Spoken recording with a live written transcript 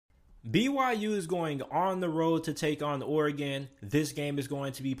BYU is going on the road to take on Oregon. This game is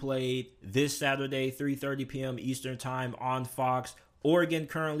going to be played this Saturday, 3:30 p.m. Eastern Time on Fox. Oregon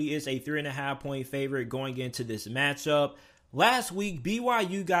currently is a 3.5-point favorite going into this matchup. Last week,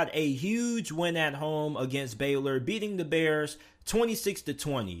 BYU got a huge win at home against Baylor, beating the Bears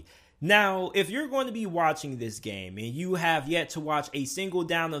 26-20. Now, if you're going to be watching this game and you have yet to watch a single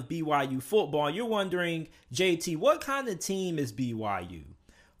down of BYU football, you're wondering, JT, what kind of team is BYU?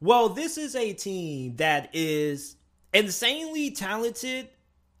 Well, this is a team that is insanely talented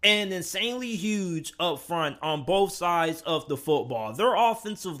and insanely huge up front on both sides of the football. Their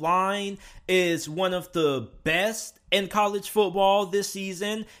offensive line is one of the best in college football this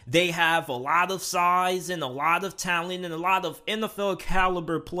season. They have a lot of size and a lot of talent and a lot of NFL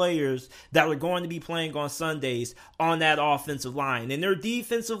caliber players that are going to be playing on Sundays on that offensive line. And their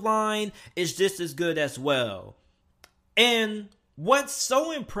defensive line is just as good as well. And what's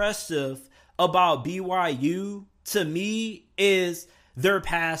so impressive about BYU to me is their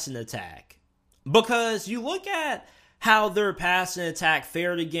passing attack. Because you look at how their passing attack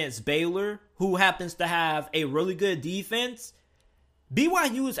fared against Baylor, who happens to have a really good defense.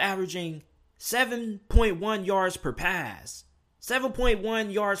 BYU is averaging 7.1 yards per pass,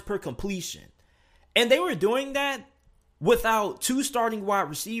 7.1 yards per completion. And they were doing that without two starting wide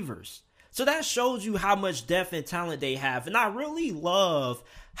receivers. So that shows you how much depth and talent they have. And I really love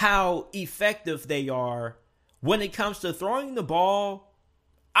how effective they are when it comes to throwing the ball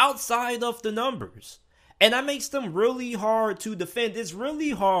outside of the numbers. And that makes them really hard to defend. It's really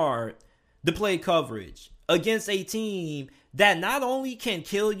hard to play coverage against a team that not only can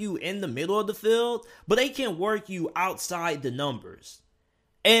kill you in the middle of the field, but they can work you outside the numbers.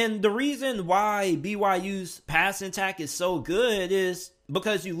 And the reason why BYU's passing attack is so good is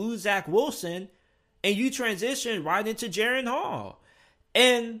because you lose Zach Wilson and you transition right into Jaren Hall.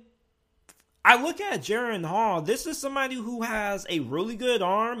 And I look at Jaren Hall, this is somebody who has a really good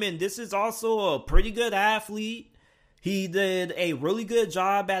arm, and this is also a pretty good athlete. He did a really good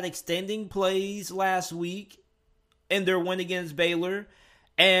job at extending plays last week in their win against Baylor.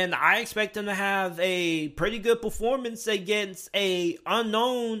 And I expect him to have a pretty good performance against a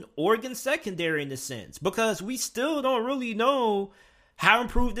unknown Oregon secondary in a sense, because we still don't really know how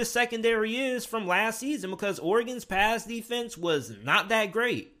improved this secondary is from last season, because Oregon's pass defense was not that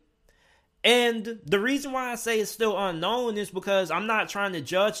great. And the reason why I say it's still unknown is because I'm not trying to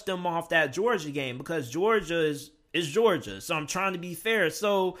judge them off that Georgia game, because Georgia is Georgia. So I'm trying to be fair.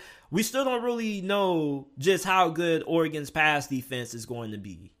 So we still don't really know just how good Oregon's pass defense is going to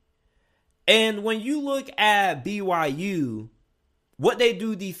be. And when you look at BYU, what they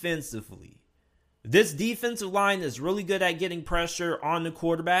do defensively, this defensive line is really good at getting pressure on the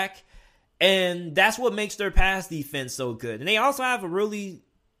quarterback. And that's what makes their pass defense so good. And they also have a really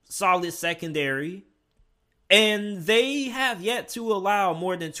solid secondary, and they have yet to allow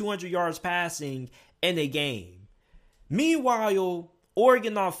more than 200 yards passing in a game. Meanwhile,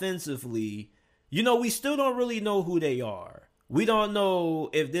 Oregon offensively, we still don't really know who they are. We don't know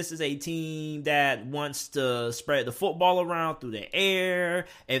if this is a team that wants to spread the football around through the air,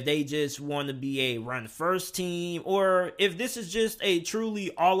 if they just want to be a run-first team, or if this is just a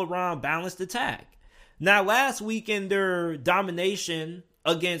truly all-around balanced attack. Now, last week in their domination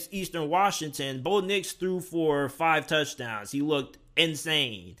against Eastern Washington, Bo Nix threw for 5 touchdowns. He looked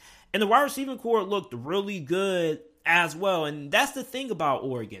insane. And the wide receiving core looked really good as well. And that's the thing about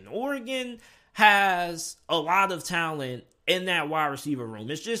Oregon. Oregon has a lot of talent in that wide receiver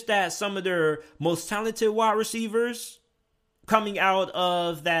room. It's just that some of their most talented wide receivers coming out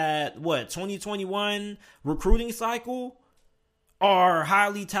of that, 2021 recruiting cycle are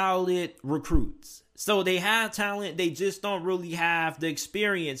highly talented recruits. So they have talent, they just don't really have the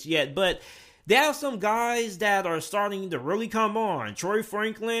experience yet. But they have some guys that are starting to really come on. Troy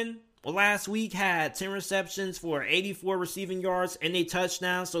Franklin last week had 10 receptions for 84 receiving yards and a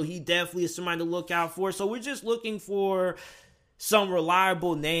touchdown. So he definitely is somebody to look out for. So we're just looking for some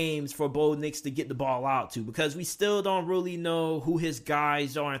reliable names for Bo Nix to get the ball out to, because we still don't really know who his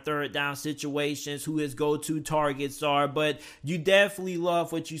guys are in third down situations, who his go-to targets are. But you definitely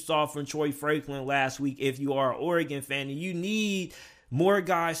love what you saw from Troy Franklin last week if you are an Oregon fan, and you need more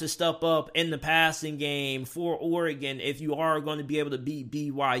guys to step up in the passing game for Oregon if you are going to be able to beat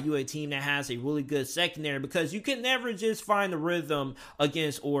BYU, a team that has a really good secondary, because you can never just find a rhythm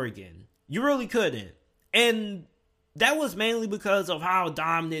against Oregon. You really couldn't. And that was mainly because of how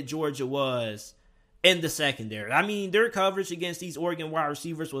dominant Georgia was in the secondary. I mean, their coverage against these Oregon wide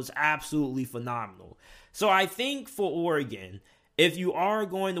receivers was absolutely phenomenal. So I think for Oregon, if you are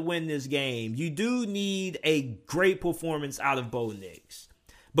going to win this game, you do need a great performance out of Bo Nix.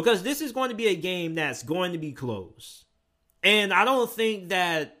 because this is going to be a game that's going to be close. And I don't think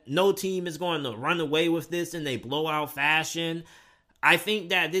that no team is going to run away with this in a blowout fashion. I think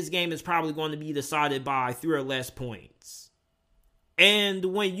that this game is probably going to be decided by 3 or less points. And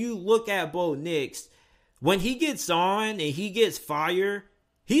when you look at Bo Nix, when he gets on and he gets fire,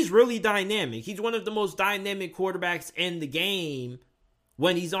 he's really dynamic. He's one of the most dynamic quarterbacks in the game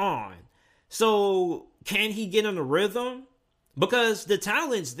when he's on. So can he get in a rhythm? Because the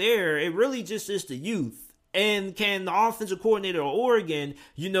talent's there. It really just is the youth. And can the offensive coordinator of Oregon,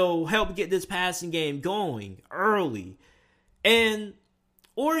 help get this passing game going early? And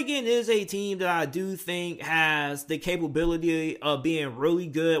Oregon is a team that I do think has the capability of being really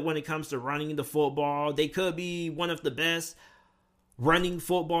good when it comes to running the football. They could be one of the best running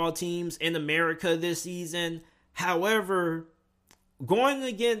football teams in America this season. However, going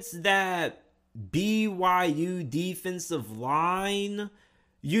against that BYU defensive line,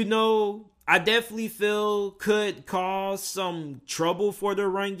 I definitely feel could cause some trouble for the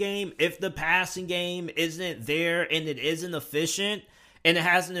run game if the passing game isn't there and it isn't efficient and it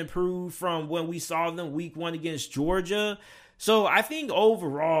hasn't improved from when we saw them week 1 against Georgia. So I think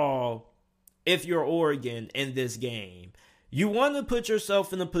overall, if you're Oregon in this game, you want to put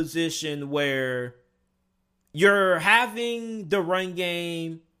yourself in a position where you're having the run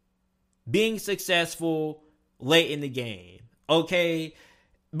game being successful late in the game, okay?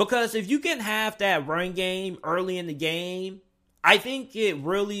 Because if you can have that run game early in the game, I think it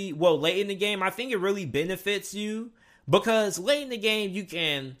really, late in the game, I think it really benefits you. Because late in the game, you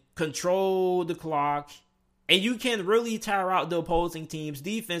can control the clock and you can really tire out the opposing team's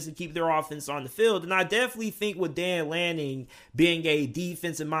defense and keep their offense on the field. And I definitely think with Dan Lanning being a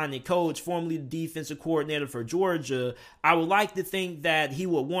defensive-minded coach, formerly the defensive coordinator for Georgia, I would like to think that he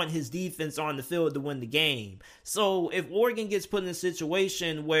would want his defense on the field to win the game. So if Oregon gets put in a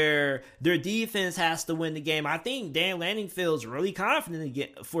situation where their defense has to win the game, I think Dan Lanning feels really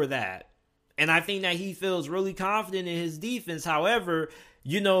confident for that. And I think that he feels really confident in his defense. However,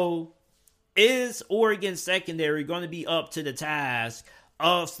 is Oregon's secondary going to be up to the task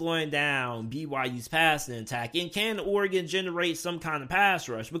of slowing down BYU's passing attack? And can Oregon generate some kind of pass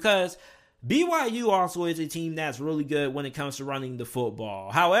rush? Because BYU also is a team that's really good when it comes to running the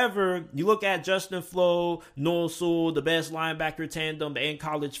football. However, you look at Justin Flo, Noah Sewell, the best linebacker tandem in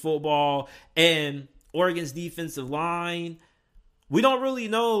college football, and Oregon's defensive line, we don't really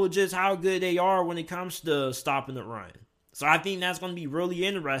know just how good they are when it comes to stopping the run. So I think that's going to be really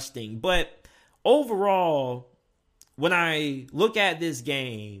interesting. But overall, when I look at this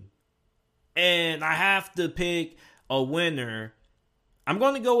game and I have to pick a winner, I'm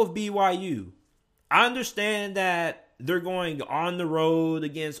going to go with BYU. I understand that they're going on the road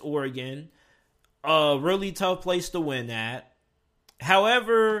against Oregon, a really tough place to win at.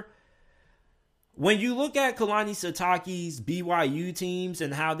 However, when you look at Kalani Sitake's BYU teams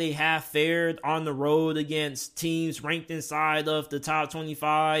and how they have fared on the road against teams ranked inside of the top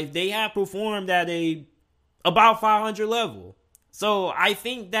 25, they have performed at about 500 level. So I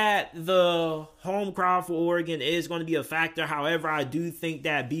think that the home crowd for Oregon is going to be a factor. However, I do think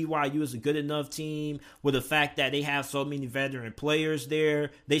that BYU is a good enough team with the fact that they have so many veteran players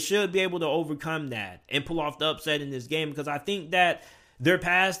there. They should be able to overcome that and pull off the upset in this game, because I think that their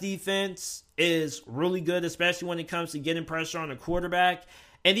pass defense is really good, especially when it comes to getting pressure on the quarterback.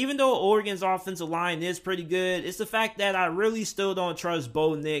 And even though Oregon's offensive line is pretty good, it's the fact that I really still don't trust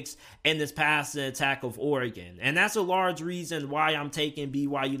Bo Nix and this passing attack of Oregon. And that's a large reason why I'm taking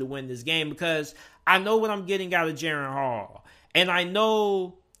BYU to win this game, because I know what I'm getting out of Jaren Hall. And I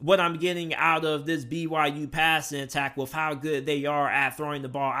know what I'm getting out of this BYU passing attack with how good they are at throwing the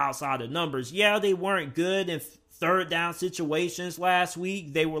ball outside of numbers. Yeah, they weren't good in third down situations last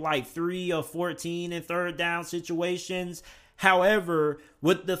week. They were like 3 of 14 in third down situations. However,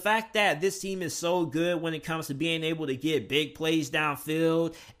 with the fact that this team is so good when it comes to being able to get big plays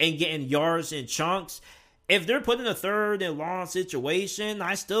downfield and getting yards in chunks, if they're put in a third and long situation,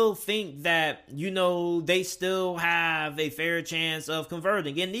 I still think that, they still have a fair chance of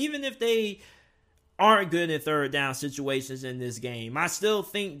converting. And even if they aren't good in third down situations in this game, I still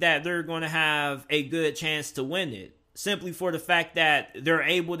think that they're going to have a good chance to win it, simply for the fact that they're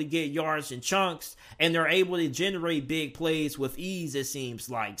able to get yards in chunks and they're able to generate big plays with ease, it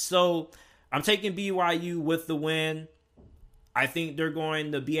seems like. So I'm taking BYU with the win. I think they're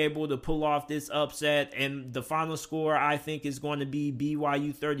going to be able to pull off this upset, and the final score I think is going to be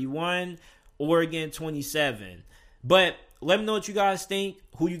BYU 31, Oregon 27. But let me know what you guys think,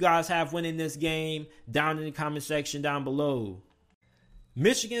 who you guys have winning this game down in the comment section down below.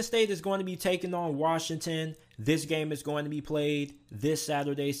 Michigan State is going to be taking on Washington. This game is going to be played this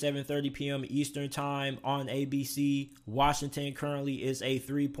Saturday, 7:30 p.m. Eastern Time on ABC. Washington currently is a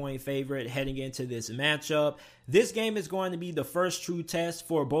 3-point favorite heading into this matchup. This game is going to be the first true test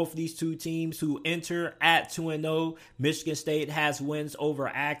for both of these two teams who enter at 2-0. Michigan State has wins over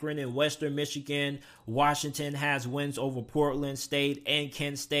Akron and Western Michigan. Washington has wins over Portland State and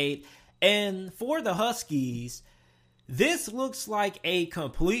Kent State. And for the Huskies, this looks like a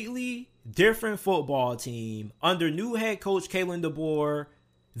completely different football team under new head coach Kalen DeBoer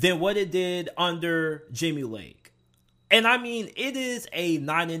than what it did under Jimmy Lake. And I mean, it is a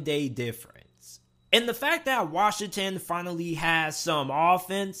night and day difference. And the fact that Washington finally has some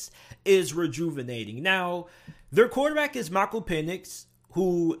offense is rejuvenating. Now, their quarterback is Michael Penix,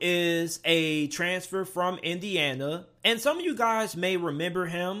 who is a transfer from Indiana. And some of you guys may remember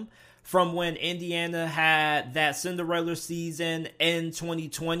him from when Indiana had that Cinderella season in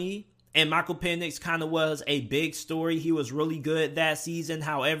 2020. And Michael Penix kind of was a big story. He was really good that season.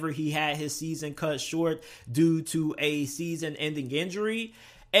 However, he had his season cut short due to a season-ending injury.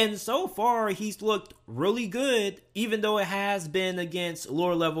 And so far, he's looked really good, even though it has been against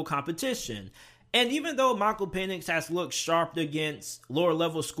lower-level competition. And even though Michael Penix has looked sharp against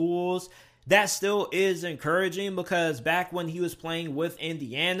lower-level schools, that still is encouraging, because back when he was playing with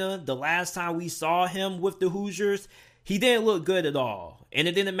Indiana, the last time we saw him with the Hoosiers, he didn't look good at all. And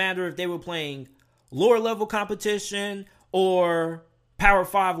it didn't matter if they were playing lower level competition or Power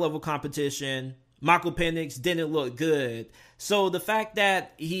 5 level competition, Michael Penix didn't look good. So the fact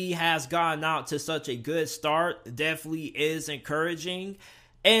that he has gotten out to such a good start definitely is encouraging.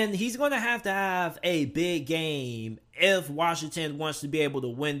 And he's going to have a big game if Washington wants to be able to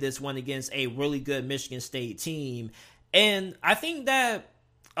win this one against a really good Michigan State team. And I think that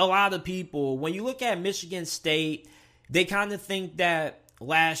a lot of people, when you look at Michigan State, they kind of think that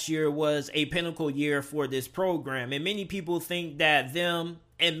last year was a pinnacle year for this program. And many people think that them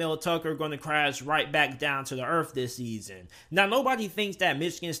and Mel Tucker are going to crash right back down to the earth this season. Now, nobody thinks that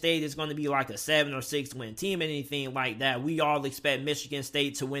Michigan State is going to be like a 7 or 6 win team, anything like that. We all expect Michigan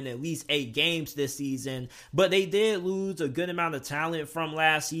State to win at least 8 games this season, but they did lose a good amount of talent from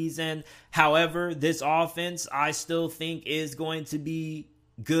last season. However, this offense, I still think, is going to be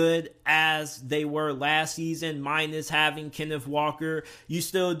good as they were last season, minus having Kenneth Walker. You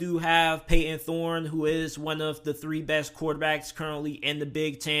still do have Peyton Thorne, who is one of the 3 best quarterbacks currently in the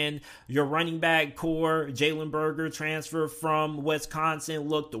Big Ten. Your running back core, Jalen Berger, transfer from Wisconsin,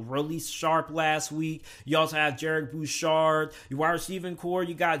 looked really sharp last week. You also have Jarek Bouchard. Your wide receiving core,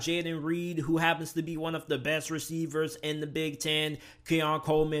 you got Jaden Reed, who happens to be one of the best receivers in the Big Ten. Keon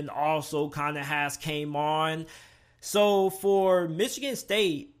Coleman also kind of has came on. So for Michigan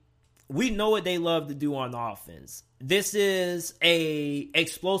State, we know what they love to do on offense. This is a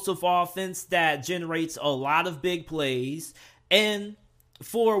explosive offense that generates a lot of big plays. And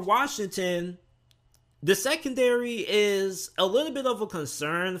for Washington, the secondary is a little bit of a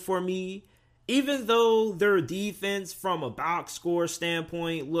concern for me. Even though their defense from a box score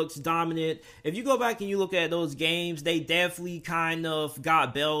standpoint looks dominant, if you go back and you look at those games, they definitely kind of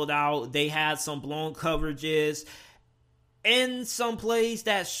got bailed out. They had some blown coverages in some plays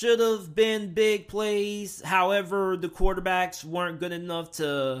that should have been big plays. However, the quarterbacks weren't good enough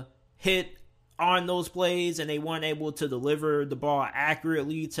to hit on those plays, and they weren't able to deliver the ball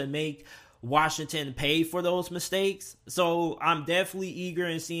accurately to make Washington pay for those mistakes. So I'm definitely eager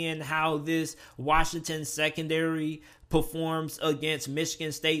in seeing how this Washington secondary performs against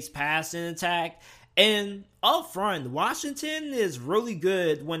Michigan State's passing attack. And up front, Washington is really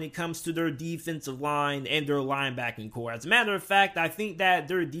good when it comes to their defensive line and their linebacking core. As a matter of fact, I think that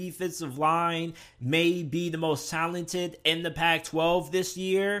their defensive line may be the most talented in the Pac-12 this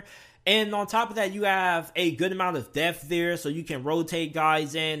year. And on top of that, you have a good amount of depth there, so you can rotate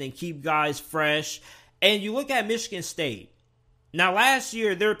guys in and keep guys fresh. And you look at Michigan State. Now, last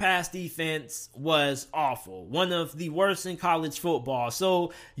year, their pass defense was awful. One of the worst in college football.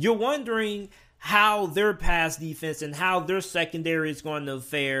 So you're wondering how their pass defense and how their secondary is going to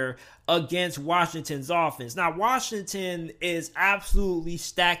fare against Washington's offense. Now, Washington is absolutely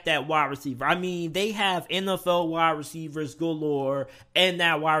stacked at wide receiver. I mean, they have NFL wide receivers galore in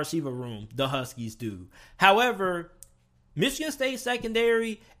that wide receiver room. The Huskies do. However, Michigan State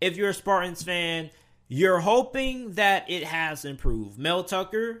secondary, if you're a Spartans fan, you're hoping that it has improved. Mel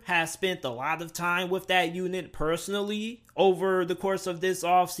Tucker has spent a lot of time with that unit personally over the course of this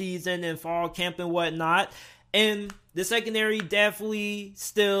offseason and fall camp and whatnot. And the secondary definitely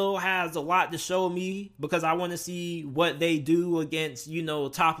still has a lot to show me, because I want to see what they do against,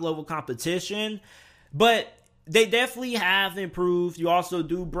 top level competition. But they definitely have improved. You also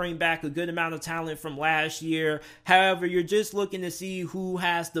do bring back a good amount of talent from last year. However, you're just looking to see who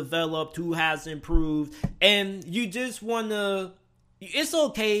has developed, who has improved, and you just want to... It's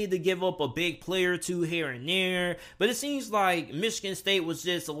okay to give up a big play or two here and there, but it seems like Michigan State was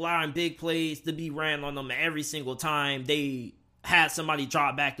just allowing big plays to be ran on them every single time they had somebody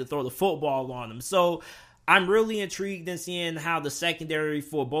drop back to throw the football on them. So I'm really intrigued in seeing how the secondary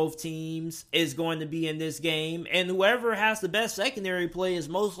for both teams is going to be in this game. And whoever has the best secondary play is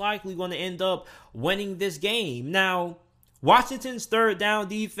most likely going to end up winning this game. Now, Washington's third down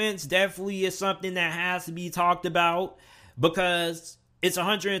defense definitely is something that has to be talked about because it's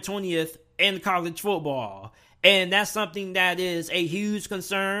 120th in college football. And that's something that is a huge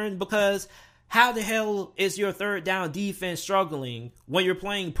concern because how the hell is your third down defense struggling when you're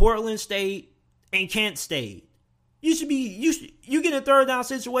playing Portland State and Kent State? You get in third down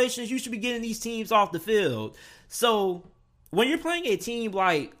situations, you should be getting these teams off the field. So when you're playing a team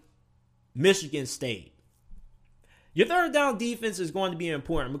like Michigan State, your third down defense is going to be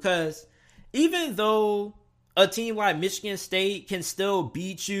important because even though a team like Michigan State can still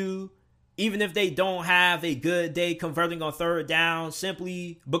beat you, even if they don't have a good day converting on third down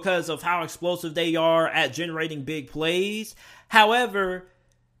simply because of how explosive they are at generating big plays. However,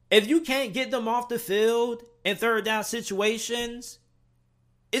 if you can't get them off the field in third down situations,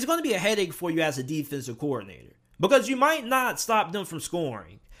 it's going to be a headache for you as a defensive coordinator because you might not stop them from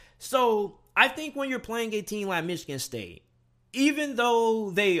scoring. So I think when you're playing a team like Michigan State, even though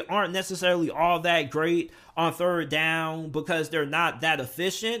they aren't necessarily all that great on third down because they're not that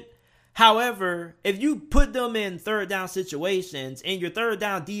efficient, however, if you put them in third down situations and your third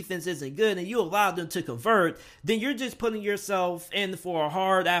down defense isn't good and you allow them to convert, then you're just putting yourself in for a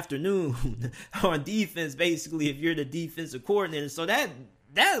hard afternoon on defense, basically, if you're the defensive coordinator. So that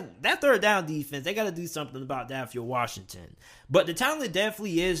third down defense, they got to do something about that if you're Washington. But the talent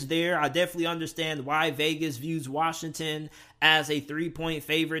definitely is there. I definitely understand why Vegas views Washington as a 3-point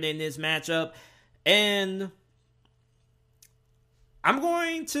favorite in this matchup. And I'm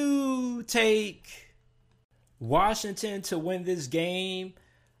going to take Washington to win this game.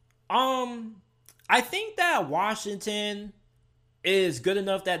 I think that Washington is good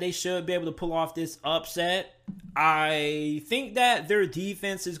enough that they should be able to pull off this upset. I think that their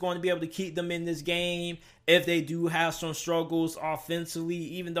defense is going to be able to keep them in this game if they do have some struggles offensively,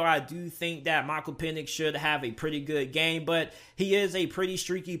 even though I do think that Michael Penix should have a pretty good game, but he is a pretty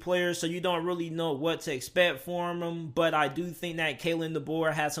streaky player, so you don't really know what to expect from him. But I do think that Kalen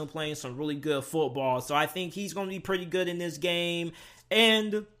DeBoer has him playing some really good football, so I think he's going to be pretty good in this game.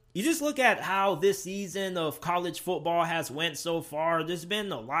 And you just look at how this season of college football has went so far. There's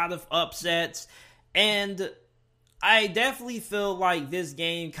been a lot of upsets, and I definitely feel like this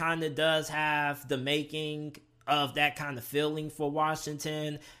game kind of does have the making of that kind of feeling for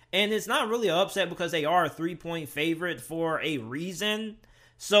Washington. And it's not really an upset because they are a 3-point favorite for a reason.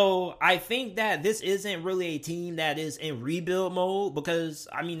 So I think that this isn't really a team that is in rebuild mode because,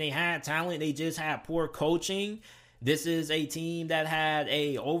 I mean, they had talent. They just had poor coaching. This is a team that had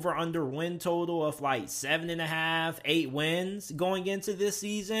a over-under win total of like 7.5, 8 wins going into this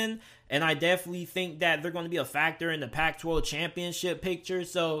season. And I definitely think that they're going to be a factor in the Pac-12 championship picture.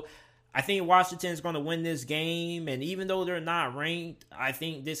 So I think Washington is going to win this game. And even though they're not ranked, I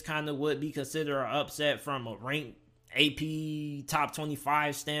think this kind of would be considered an upset from a ranked AP top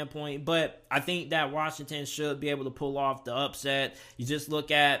 25 standpoint, but I think that Washington should be able to pull off the upset. You just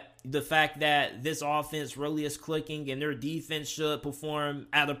look at the fact that this offense really is clicking and their defense should perform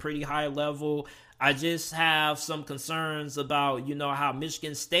at a pretty high level. I just have some concerns about, how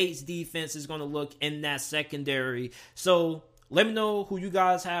Michigan State's defense is going to look in that secondary. So let me know who you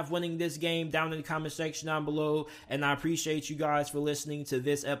guys have winning this game down in the comment section down below. And I appreciate you guys for listening to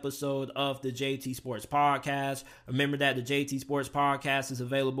this episode of the JT Sports Podcast. Remember that the JT Sports Podcast is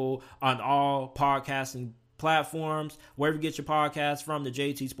available on all podcasting platforms. Wherever you get your podcast from, the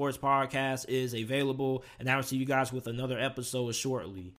JT Sports Podcast is available. And I will see you guys with another episode shortly.